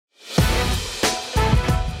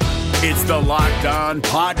It's the Locked On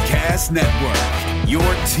Podcast Network, your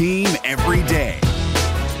team every day.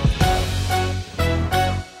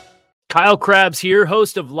 Kyle Krabs here,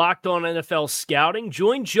 host of Locked On NFL Scouting.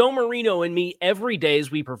 Join Joe Marino and me every day as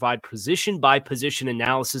we provide position-by-position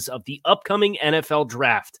analysis of the upcoming NFL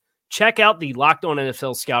Draft. Check out the Locked On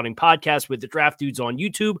NFL Scouting podcast with the Draft Dudes on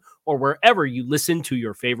YouTube or wherever you listen to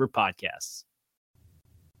your favorite podcasts.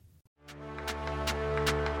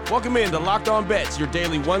 Welcome in to Locked On Bets, your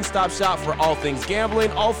daily one-stop shop for all things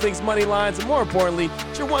gambling, all things money lines, and more importantly,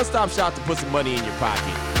 it's your one-stop shop to put some money in your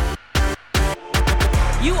pocket.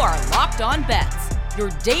 You are Locked On Bets, your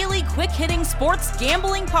daily quick-hitting sports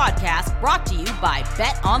gambling podcast brought to you by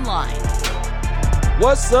Bet Online.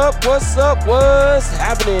 What's up? What's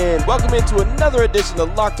happening? Welcome into another edition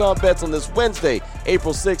of Locked On Bets on this Wednesday,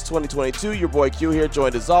 April 6, 2022. Your boy Q here,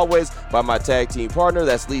 joined as always by my tag team partner.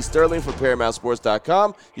 That's Lee Sterling from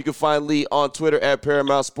ParamountSports.com. You can find Lee on Twitter at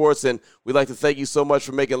Paramount Sports, and we'd like to thank you so much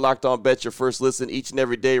for making Locked On Bets your first listen each and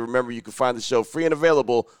every day. Remember, you can find the show free and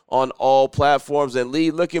available on all platforms. And Lee,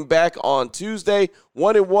 looking back on Tuesday,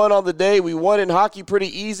 1-1 on the day. We won in hockey pretty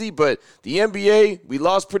easy, but the NBA, we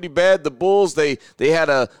lost pretty bad. The Bulls, they had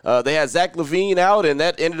Zach LaVine out, and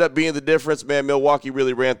that ended up being the difference. Man, Milwaukee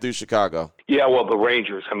really ran through Chicago. Yeah, well, the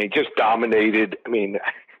Rangers, just dominated.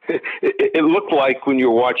 It looked like when you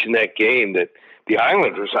were watching that game that the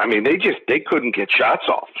Islanders, they couldn't get shots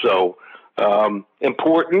off. So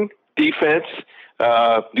important defense.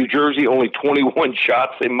 New Jersey, only 21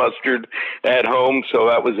 shots they mustered at home, so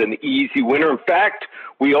that was an easy winner. In fact,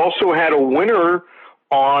 we also had a winner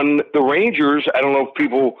on the Rangers. I don't know if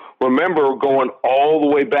people remember, going all the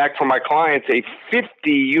way back for my clients, a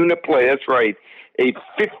 50-unit play. That's right, a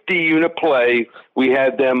 50-unit play. We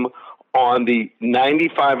had them on the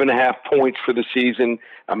 95.5 points for the season,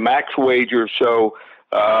 a max wager. So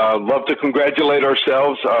love to congratulate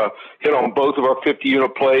ourselves, hit on both of our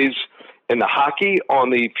 50-unit plays in the hockey on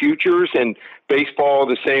the futures, and baseball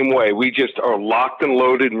the same way. We just are locked and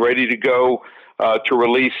loaded and ready to go to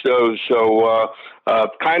release those. So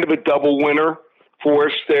kind of a double winner for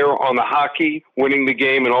us there on the hockey, winning the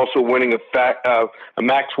game and also winning a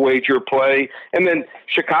max wager play. And then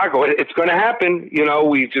Chicago, it's going to happen.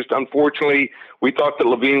 We just, unfortunately, we thought that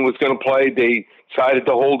LaVine was going to play. They decided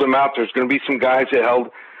to hold him out. There's going to be some guys that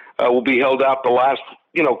will be held out the last,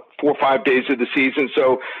 4 or 5 days of the season.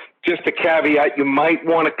 So just a caveat, you might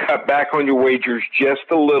want to cut back on your wagers just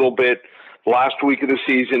a little bit. Last week of the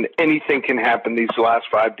season, anything can happen these last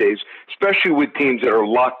 5 days, especially with teams that are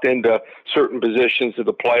locked into certain positions of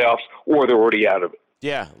the playoffs or they're already out of it.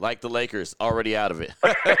 Yeah, like the Lakers, already out of it.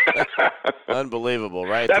 Unbelievable,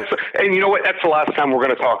 right? And you know what? That's the last time we're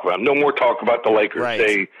going to talk about them. No more talk about the Lakers. Right,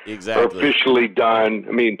 they exactly. are officially done.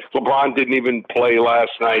 LeBron didn't even play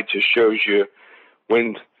last night. Just shows you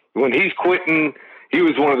when he's quitting. He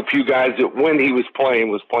was one of the few guys that when he was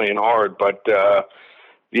playing hard. But,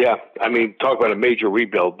 talk about a major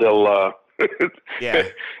rebuild. They'll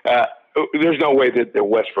there's no way that the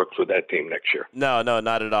Westbrook's with that team next year. No,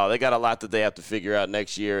 not at all. They got a lot that they have to figure out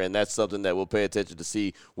next year, and that's something that we'll pay attention to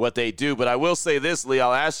see what they do. But I will say this, Lee,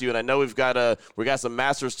 I'll ask you, and I know we got some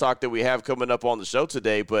Masters talk that we have coming up on the show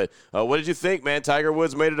today, but what did you think, man? Tiger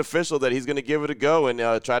Woods made it official that he's going to give it a go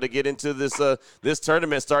and try to get into this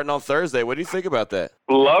tournament starting on Thursday. What do you think about that?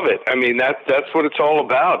 Love it. That's what it's all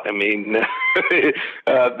about. The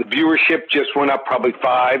viewership just went up probably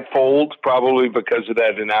 5-fold, probably because of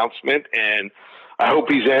that announcement, and I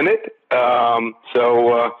hope he's in it. The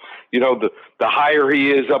higher he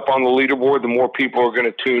is up on the leaderboard, the more people are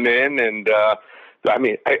going to tune in. And I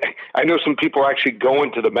know some people are actually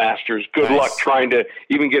going to the Masters. Good luck trying to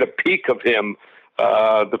even get a peek of him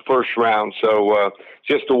the first round. So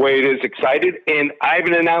just the way it is, excited. And I have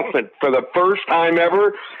an announcement for the first time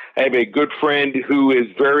ever. I have a good friend who is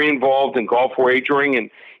very involved in golf wagering, and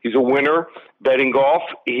he's a winner betting golf.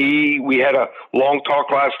 We had a long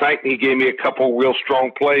talk last night, and he gave me a couple real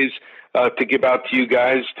strong plays to give out to you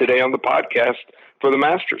guys today on the podcast for the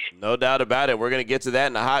Masters. No doubt about it. We're going to get to that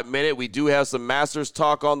in a hot minute. We do have some Masters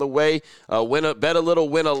talk on the way. Bet a little,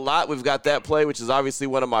 win a lot. We've got that play, which is obviously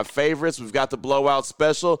one of my favorites. We've got the blowout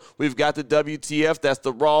special. We've got the WTF. That's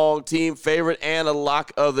the wrong team favorite, and a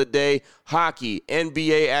lock of the day. Hockey,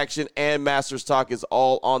 NBA action, and Masters talk is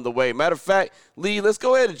all on the way. Matter of fact, Lee, let's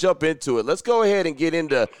go ahead and jump into it. Let's go ahead and get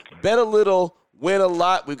into bet a little, win a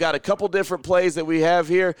lot. We've got a couple different plays that we have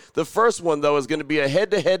here. The first one, though, is going to be a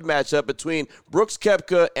head-to-head matchup between Brooks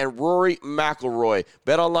Koepka and Rory McIlroy.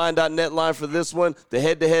 BetOnline.net line for this one, the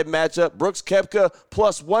head-to-head matchup. Brooks Koepka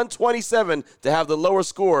plus 127 to have the lower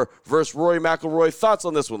score versus Rory McIlroy. Thoughts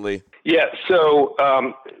on this one, Lee? Yeah, so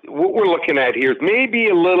what we're looking at here is maybe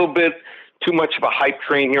a little bit too much of a hype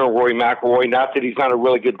train here on Rory McIlroy. Not that he's not a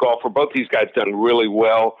really good golfer. Both these guys done really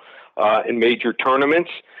well in major tournaments.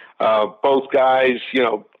 Both guys,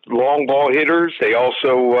 long ball hitters. They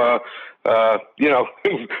also,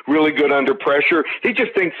 really good under pressure. He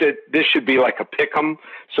just thinks that this should be like a pick'em.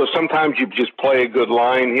 So sometimes you just play a good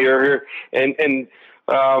line here, and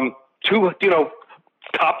two,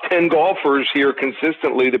 top 10 golfers here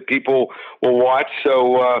consistently that people will watch.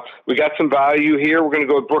 So we got some value here. We're going to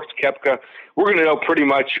go with Brooks Koepka. We're going to know pretty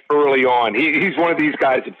much early on. He's one of these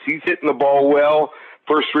guys, if he's hitting the ball well,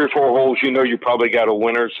 first 3 or 4 holes, you probably got a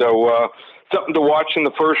winner. So something to watch in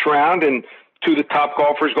the first round. And two of the top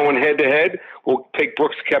golfers going head-to-head, we'll take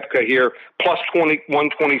Brooks Koepka here, plus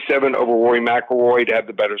 127 over Rory McIlroy to have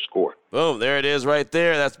the better score. Boom, there it is right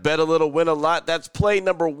there. That's bet a little, win a lot. That's play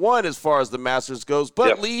number 1 as far as the Masters goes. But,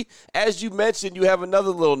 yep. Lee, as you mentioned, you have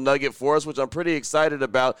another little nugget for us, which I'm pretty excited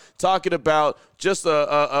about, talking about just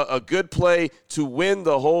a good play to win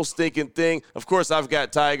the whole stinking thing. Of course, I've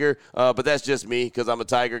got Tiger, but that's just me because I'm a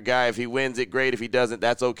Tiger guy. If he wins it, great. If he doesn't,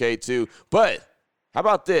 that's okay too. But how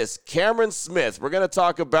about this? Cameron Smith. We're going to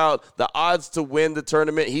talk about the odds to win the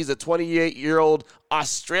tournament. He's a 28-year-old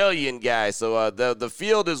Australian guy. So the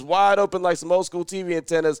field is wide open like some old school TV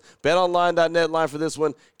antennas. BetOnline.net line for this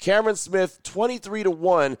one. Cameron Smith,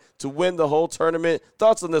 23-1 to win the whole tournament.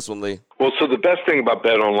 Thoughts on this one, Lee? Well, so the best thing about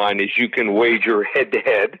BetOnline is you can wager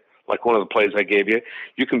head-to-head, like one of the plays I gave you.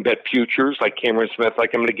 You can bet futures like Cameron Smith,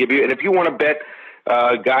 like I'm going to give you. And if you want to bet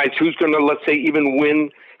guys who's going to, let's say, even win,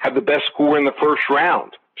 have the best score in the first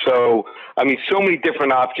round. So, so many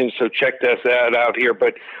different options, so check that out here.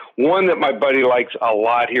 But one that my buddy likes a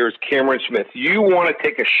lot here is Cameron Smith. You want to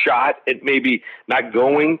take a shot at maybe not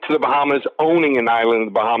going to the Bahamas, owning an island in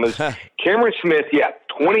the Bahamas. Cameron Smith,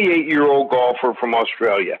 28-year-old golfer from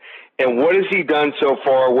Australia. And what has he done so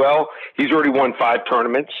far? Well, he's already won 5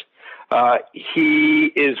 tournaments. He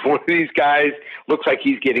is one of these guys, looks like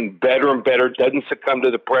he's getting better and better, doesn't succumb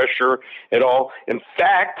to the pressure at all. In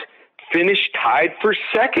fact, finished tied for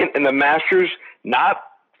second in the Masters, not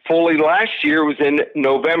fully last year, it was in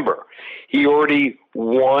November. He already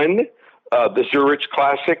won the Zurich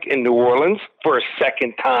Classic in New Orleans for a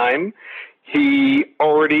second time. He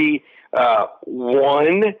already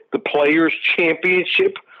won the Players'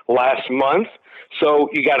 Championship last month. So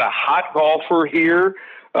you got a hot golfer here.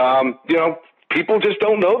 People just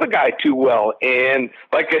don't know the guy too well. And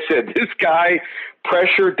like I said, this guy,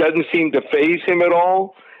 pressure doesn't seem to faze him at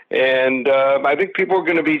all. And I think people are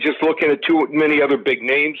going to be just looking at too many other big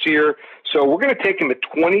names here. So we're going to take him at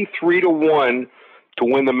 23-1 to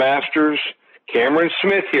win the Masters. Cameron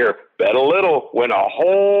Smith here, bet a little, win a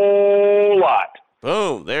whole lot.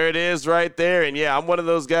 Boom, there it is right there. And I'm one of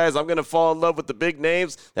those guys. I'm going to fall in love with the big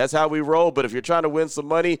names. That's how we roll. But if you're trying to win some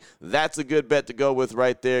money, that's a good bet to go with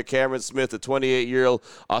right there. Cameron Smith, a 28-year-old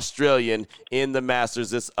Australian in the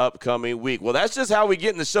Masters this upcoming week. Well, that's just how we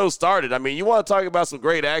getting the show started. You want to talk about some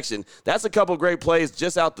great action. That's a couple great plays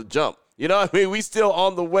just out the jump. We still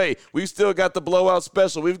on the way. We've still got the blowout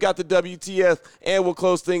special. We've got the WTF, and we'll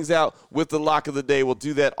close things out with the lock of the day. We'll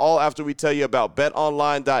do that all after we tell you about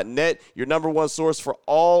BetOnline.net, your number one source for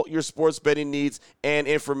all your sports betting needs and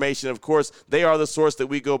information. Of course, they are the source that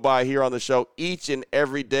we go by here on the show each and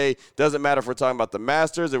every day. Doesn't matter if we're talking about the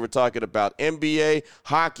Masters, if we're talking about NBA,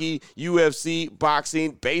 hockey, UFC,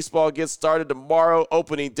 boxing, baseball gets started tomorrow,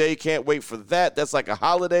 opening day. Can't wait for that. That's like a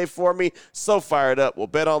holiday for me. So fired up. Well,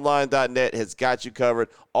 BetOnline.net has got you covered.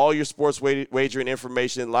 All your sports wagering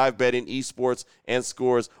information, live betting, esports, and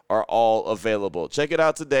scores are all available. Check it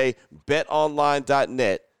out today.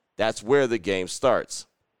 BetOnline.net. That's where the game starts.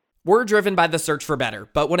 We're driven by the search for better,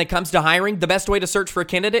 but when it comes to hiring, the best way to search for a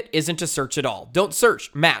candidate isn't to search at all. Don't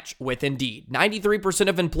search, match with Indeed. 93%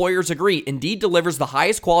 of employers agree Indeed delivers the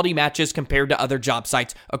highest quality matches compared to other job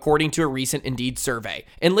sites, according to a recent Indeed survey.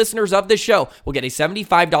 And listeners of this show will get a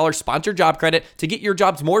 $75 sponsored job credit to get your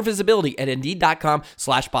jobs more visibility at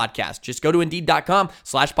Indeed.com/podcast. Just go to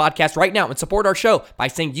Indeed.com/podcast right now and support our show by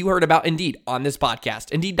saying you heard about Indeed on this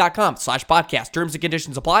podcast. Indeed.com/podcast. Terms and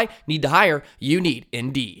conditions apply. Need to hire? You need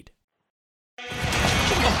Indeed.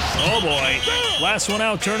 Oh, boy. Last one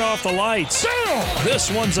out, turn off the lights.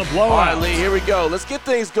 This one's a blowout. All right, Lee, here we go. Let's get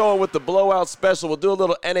things going with the blowout special. We'll do a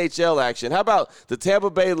little NHL action. How about the Tampa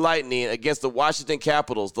Bay Lightning against the Washington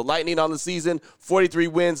Capitals? The Lightning on the season, 43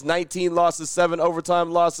 wins, 19 losses, 7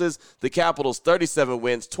 overtime losses. The Capitals, 37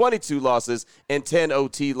 wins, 22 losses, and 10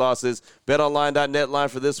 OT losses. BetOnline.net line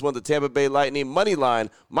for this one, the Tampa Bay Lightning money line,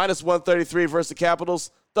 -133 versus the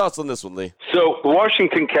Capitals. Thoughts on this one, Lee? So the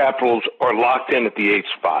Washington Capitals are locked in at the 8th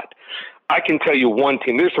spot. I can tell you one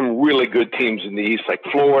team. There's some really good teams in the East, like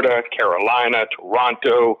Florida, Carolina,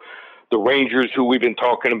 Toronto, the Rangers, who we've been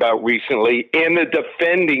talking about recently, and the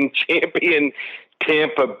defending champion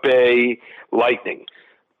Tampa Bay Lightning.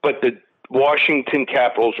 But the Washington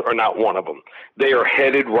Capitals are not one of them. They are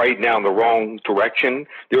headed right now in the wrong direction.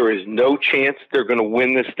 There is no chance they're going to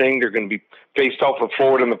win this thing. They're going to be faced off with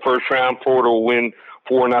Florida in the first round. Florida will win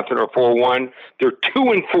 4-0 or 4-1. They're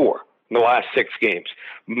 2-4 in the last 6 games.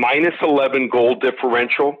 -11 goal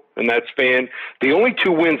differential in that span. The only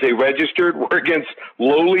 2 wins they registered were against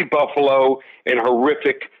lowly Buffalo and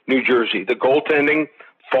horrific New Jersey. The goaltending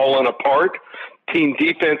fallen apart. Team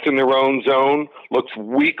defense in their own zone looks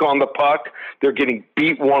weak on the puck. They're getting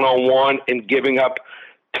beat one-on-one and giving up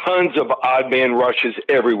tons of odd man rushes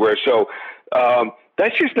everywhere. So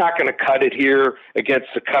that's just not going to cut it here against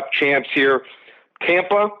the Cup champs here.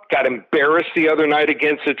 Tampa got embarrassed the other night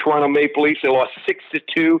against the Toronto Maple Leafs. They lost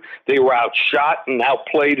 6-2. They were outshot and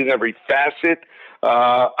outplayed in every facet.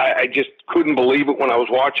 I just couldn't believe it when I was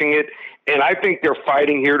watching it. And I think they're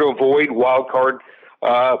fighting here to avoid wild card,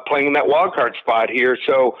 playing in that wild card spot here.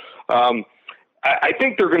 So I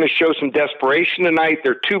think they're going to show some desperation tonight.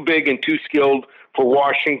 They're too big and too skilled for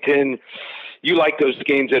Washington. You like those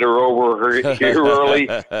games that are over here early.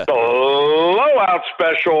 Blowout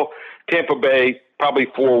special. Tampa Bay, probably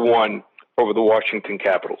 4-1 over the Washington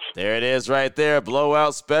Capitals. There it is right there.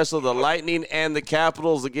 Blowout special. The Lightning and the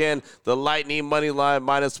Capitals. Again, the Lightning money line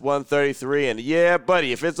 -133. And yeah,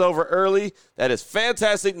 buddy, if it's over early, that is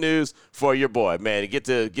fantastic news for your boy, man. You get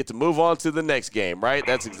to move on to the next game, right?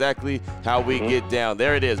 That's exactly how we get down.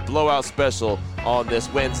 There it is. Blowout special on this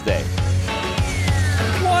Wednesday.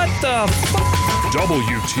 What the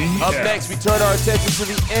WTF? Up next, we turn our attention to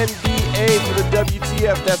the NBA for the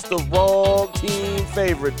WTF. That's the wrong team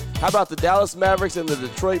favorite. How about the Dallas Mavericks and the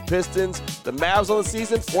Detroit Pistons? The Mavs on the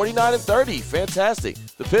season, 49-30. Fantastic.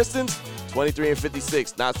 The Pistons,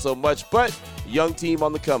 23-56. Not so much, but young team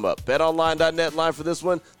on the come-up. BetOnline.net line for this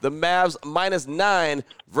one. The Mavs -9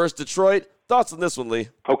 versus Detroit. Thoughts on this one, Lee?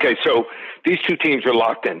 Okay, so these two teams are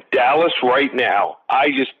locked in. Dallas right now,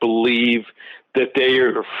 I just believe that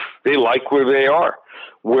they like where they are.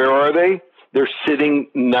 Where are they? They're sitting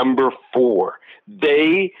number 4.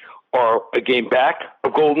 They are a game back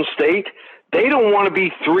of Golden State. They don't want to be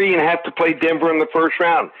 3 and have to play Denver in the first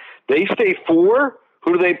round. They stay 4.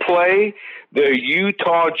 Who do they play? The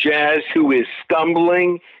Utah Jazz, who is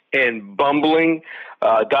stumbling and bumbling.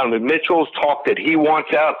 Donovan Mitchell's talked that he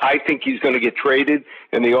wants out. I think he's going to get traded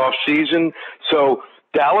in the offseason. So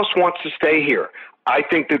Dallas wants to stay here. I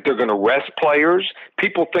think that they're going to rest players.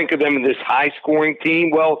 People think of them as this high-scoring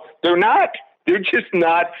team. Well, they're not. They're just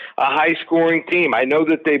not a high-scoring team. I know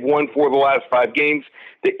that they've won 4 of the last 5 games.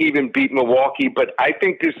 They even beat Milwaukee, but I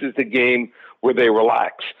think this is the game where they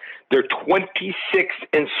relax. They're 26th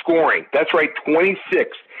in scoring. That's right,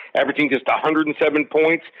 26th, averaging just 107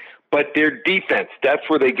 points. But their defense, that's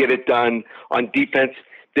where they get it done on defense.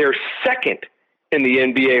 They're second in the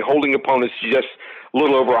NBA, holding opponents to just a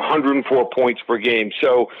little over 104 points per game.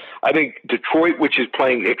 So I think Detroit, which is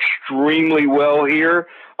playing extremely well here,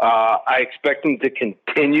 I expect them to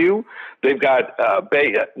continue. They've got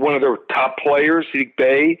Bay, one of their top players, Sadiq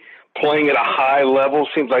Bey, playing at a high level,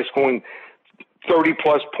 seems like scoring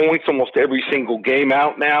 30-plus points almost every single game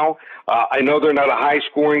out now. I know they're not a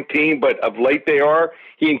high-scoring team, but of late they are.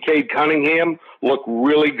 He and Cade Cunningham look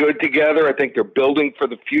really good together. I think they're building for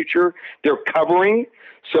the future. They're covering,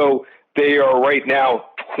 so they are right now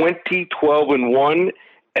 20-12-1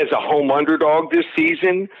 as a home underdog this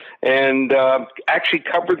season, and actually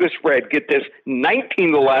cover the spread. Get this, 19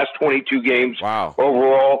 of the last 22 games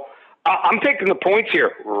overall. I'm taking the points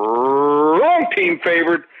here. Wrong team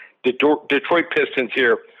favored. Detroit Pistons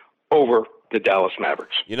here over the Dallas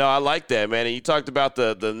Mavericks. You know, I like that, man. And you talked about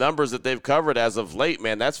the numbers that they've covered as of late,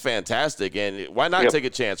 man. That's fantastic. And why not take a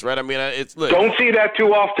chance, right? I mean, it's look. Don't see that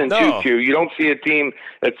too often, too. You don't see a team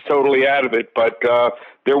that's totally out of it, but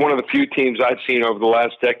they're one of the few teams I've seen over the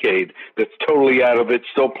last decade that's totally out of it,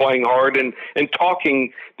 still playing hard and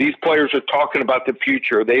talking. These players are talking about the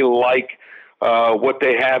future. They like what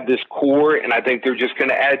they have, this core, and I think they're just going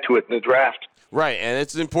to add to it in the draft. Right, and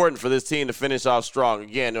it's important for this team to finish off strong.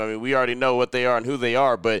 Again, I mean, we already know what they are and who they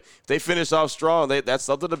are, but if they finish off strong, that's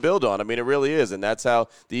something to build on. I mean, it really is, and that's how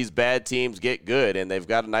these bad teams get good, and they've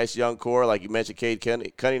got a nice young core. Like you mentioned, Cade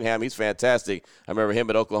Cunningham, he's fantastic. I remember him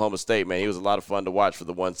at Oklahoma State, man. He was a lot of fun to watch for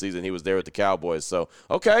the one season he was there with the Cowboys. So,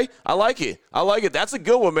 okay, I like it. That's a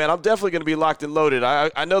good one, man. I'm definitely going to be locked and loaded.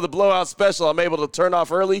 I know the blowout special I'm able to turn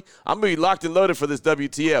off early. I'm going to be locked and loaded for this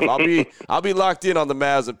WTF. I'll be locked in on the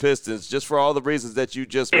Mavs and Pistons just for all the reasons that you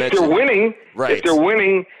just mentioned. If they're winning, right. If they're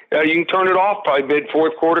winning, you can turn it off probably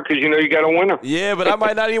mid-fourth quarter because you know you got a winner. Yeah, but I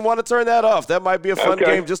might not even want to turn that off. That might be a fun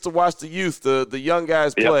game just to watch the youth, the young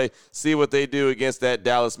guys play, see what they do against that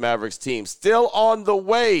Dallas Mavericks team. Still on the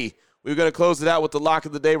way. We're going to close it out with the lock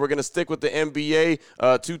of the day. We're going to stick with the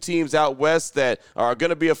NBA. Two teams out west that are going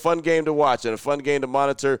to be a fun game to watch and a fun game to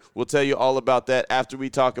monitor. We'll tell you all about that after we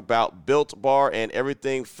talk about Built Bar and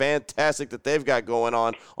everything fantastic that they've got going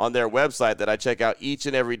on their website that I check out each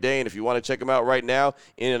and every day. And if you want to check them out right now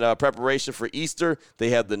in preparation for Easter, they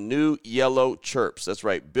have the new Yellow Chirps. That's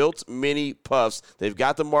right, Built Mini Puffs. They've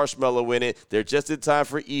got the marshmallow in it. They're just in time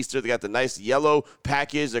for Easter. They got the nice yellow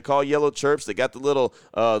package. They're called Yellow Chirps. They got the little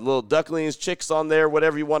ducklings, chicks on there,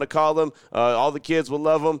 whatever you want to call them. All the kids will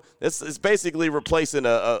love them. It's basically replacing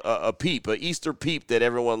a peep, an Easter peep that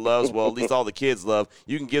everyone loves. Well, at least all the kids love.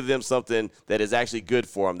 You can give them something that is actually good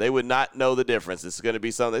for them. They would not know the difference. It's going to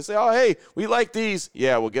be something they say, oh, hey, we like these.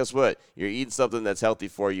 Yeah, well, guess what? You're eating something that's healthy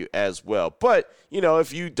for you as well. But,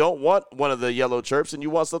 if you don't want one of the Yellow Chirps and you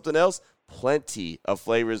want something else, plenty of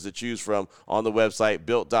flavors to choose from on the website,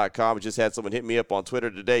 built.com. I just had someone hit me up on Twitter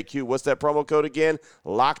today. Q, what's that promo code again?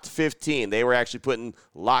 Locked15. They were actually putting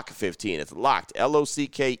Lock15. It's Locked,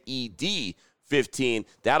 Locked 15.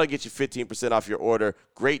 That'll get you 15% off your order.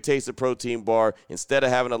 Great tasting protein bar. Instead of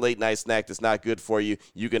having a late night snack that's not good for you,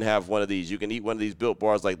 you can have one of these. You can eat one of these Built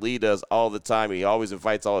bars like Lee does all the time. He always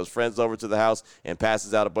invites all his friends over to the house and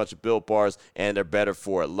passes out a bunch of Built bars, and they're better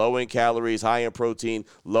for it. Low in calories, high in protein,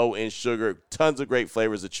 low in sugar. Tons of great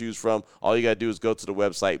flavors to choose from. All you got to do is go to the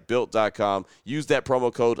website, built.com. Use that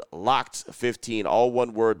promo code LOCKED15, all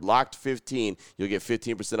one word, LOCKED15. You'll get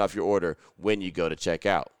 15% off your order when you go to check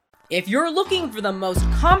out. If you're looking for the most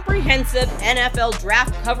comprehensive NFL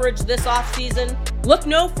draft coverage this offseason, look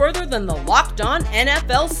no further than the Locked On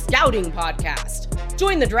NFL Scouting Podcast.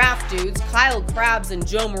 Join the draft dudes, Kyle Krabs and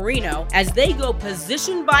Joe Marino, as they go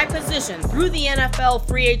position by position through the NFL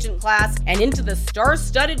free agent class and into the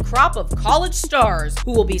star-studded crop of college stars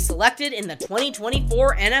who will be selected in the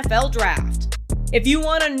 2024 NFL Draft. If you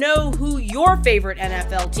want to know who your favorite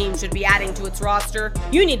NFL team should be adding to its roster,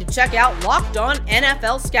 you need to check out Locked On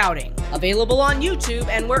NFL Scouting, available on YouTube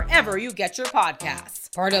and wherever you get your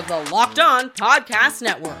podcasts. Part of the Locked On Podcast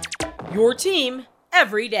Network, your team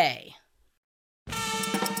every day.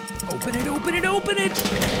 Open it.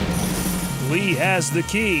 Lee has the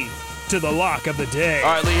key to the lock of the day.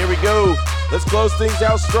 All right, Lee, here we go. Let's close things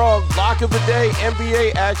out strong. Lock of the day,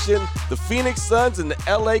 NBA action. The Phoenix Suns and the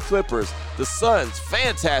LA Clippers. The Suns,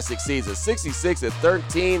 fantastic season,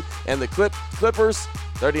 66-13, and the Clippers,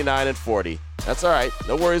 39-40. That's all right.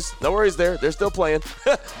 No worries there. They're still playing.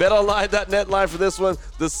 BetOnline.net line for this one.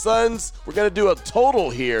 The Suns, we're going to do a total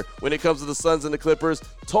here when it comes to the Suns and the Clippers.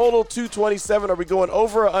 Total 227. Are we going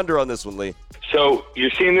over or under on this one, Lee? So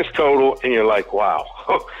you're seeing this total, and you're like, wow.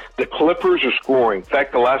 The Clippers are scoring. In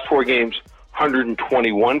fact, the last four games,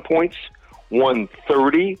 121 points,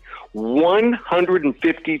 130,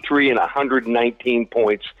 153, and 119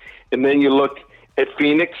 points. And then you look at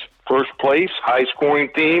Phoenix, first place, high-scoring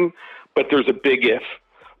team, but there's a big if.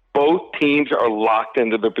 Both teams are locked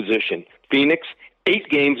into their position. Phoenix, 8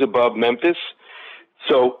 games above Memphis,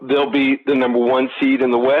 so they'll be the number 1 seed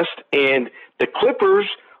in the West. And the Clippers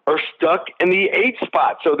are stuck in the 8th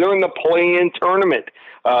spot, so they're in the play-in tournament.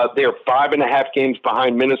 They're 5.5 games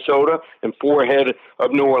behind Minnesota and 4 ahead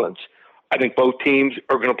of New Orleans. I think both teams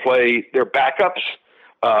are going to play their backups.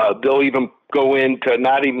 They'll even go into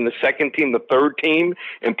not even the second team, the third team,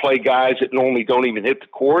 and play guys that normally don't even hit the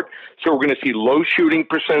court. So we're going to see low shooting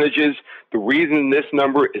percentages. The reason this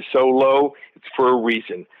number is so low, it's for a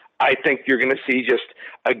reason. I think you're going to see just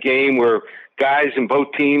a game where guys in both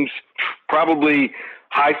teams probably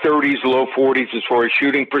high 30s, low 40s as far as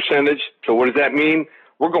shooting percentage. So what does that mean?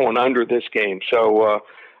 We're going under this game. So if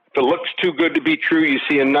it looks too good to be true, you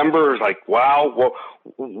see a number like, wow, well,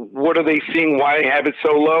 what are they seeing? Why have it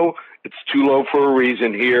so low? It's too low for a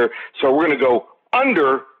reason here. So we're going to go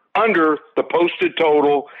under the posted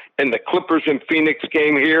total, and the Clippers and Phoenix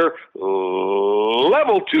game here,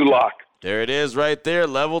 level 2 lock. There it is right there.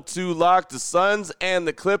 Level 2 lock. The Suns and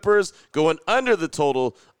the Clippers going under the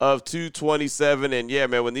total of 227. And, yeah,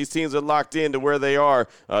 man, when these teams are locked in to where they are,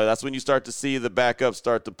 that's when you start to see the backups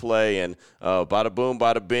start to play. And bada boom,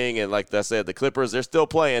 bada bing. And like I said, the Clippers, they're still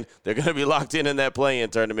playing. They're going to be locked in that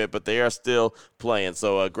play-in tournament, but they are still playing.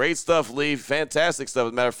 So great stuff, Lee. Fantastic stuff.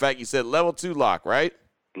 As a matter of fact, you said level 2 lock, right?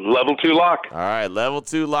 Level 2 lock. All right, level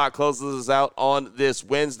 2 lock closes us out on this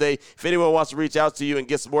Wednesday. If anyone wants to reach out to you and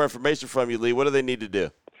get some more information from you, Lee, what do they need to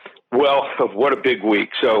do? Well, what a big week.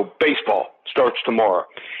 So baseball starts tomorrow.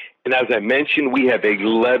 And as I mentioned, we have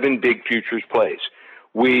 11 big futures plays.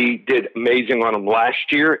 We did amazing on them last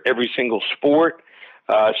year, every single sport.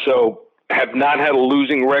 So have not had a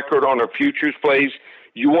losing record on our futures plays.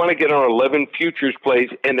 You want to get on 11 futures plays,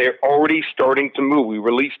 and they're already starting to move. We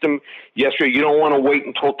released them yesterday. You don't want to wait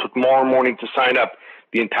until tomorrow morning to sign up.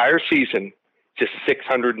 The entire season, just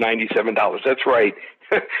 $697. That's right.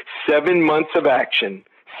 7 months of action.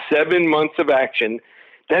 7 months of action.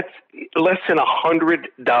 That's less than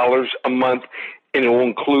 $100 a month, and it will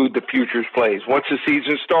include the futures plays. Once the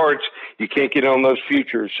season starts, you can't get on those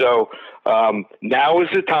futures. So now is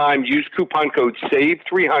the time. Use coupon code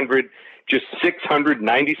SAVE300. Just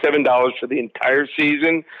 $697 for the entire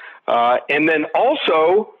season. And then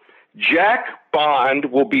also, Jack Bond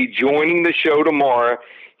will be joining the show tomorrow.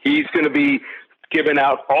 He's going to be giving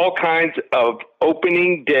out all kinds of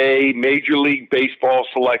opening day Major League Baseball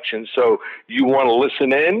selections. So you want to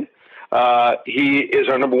listen in. He is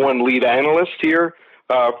our number one lead analyst here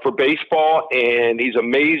for baseball, and he's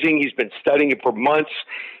amazing. He's been studying it for months.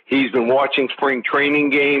 He's been watching spring training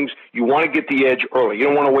games. You want to get the edge early. You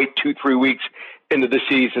don't want to wait 2-3 weeks into the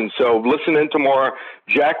season. So listen in tomorrow.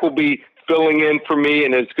 Jack will be filling in for me,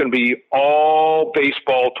 and it's going to be all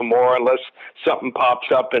baseball tomorrow unless something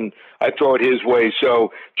pops up and I throw it his way.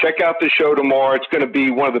 So check out the show tomorrow. It's going to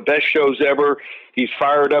be one of the best shows ever. He's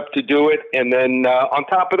fired up to do it. And then on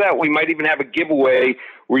top of that, we might even have a giveaway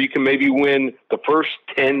where you can maybe win the first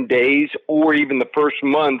 10 days or even the first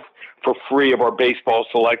month for free of our baseball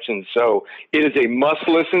selections. So it is a must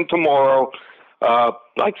listen tomorrow. Like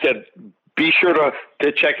I said, be sure to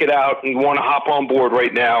check it out and want to hop on board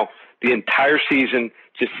right now. The entire season,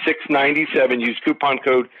 just $697. Use coupon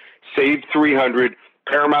code SAVE300,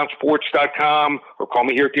 ParamountSports.com, or call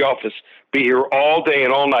me here at the office. Be here all day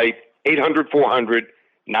and all night,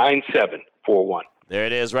 800-400-9741. There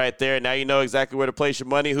it is right there. Now you know exactly where to place your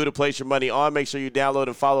money, who to place your money on. Make sure you download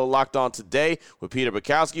and follow Locked On Today with Peter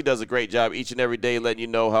Bukowski. Does a great job each and every day letting you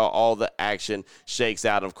know how all the action shakes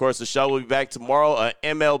out. And of course, the show will be back tomorrow,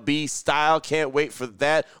 MLB style. Can't wait for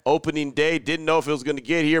that. Opening day. Didn't know if it was going to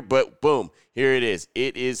get here, but boom. Here it is.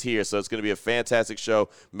 It is here. So it's going to be a fantastic show.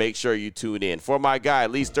 Make sure you tune in. For my guy,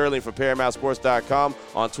 Lee Sterling from ParamountSports.com,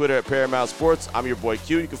 on Twitter at Paramount Sports. I'm your boy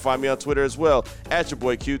Q. You can find me on Twitter as well at your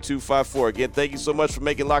boy Q254. Again, thank you so much for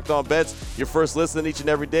making Locked On Bets your first listen each and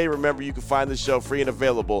every day. Remember, you can find the show free and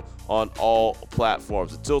available on all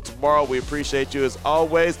platforms. Until tomorrow, we appreciate you as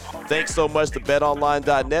always. Thanks so much to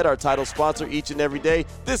BetOnline.net, our title sponsor each and every day.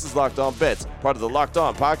 This is Locked On Bets, part of the Locked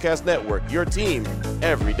On Podcast Network, your team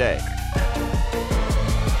every day.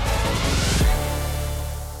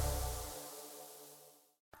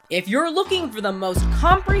 If you're looking for the most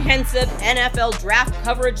comprehensive NFL draft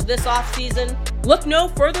coverage this offseason, look no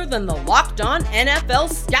further than the Locked On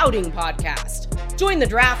NFL Scouting Podcast. Join the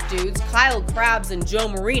draft dudes, Kyle Krabs and Joe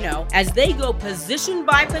Marino, as they go position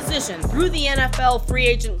by position through the NFL free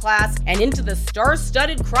agent class and into the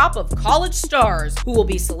star-studded crop of college stars who will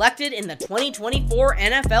be selected in the 2024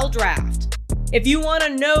 NFL Draft. If you want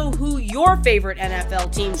to know who your favorite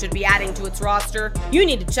NFL team should be adding to its roster, you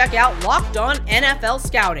need to check out Locked On NFL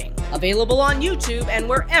Scouting, available on YouTube and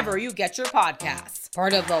wherever you get your podcasts.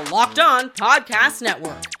 Part of the Locked On Podcast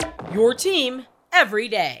Network, your team every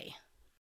day.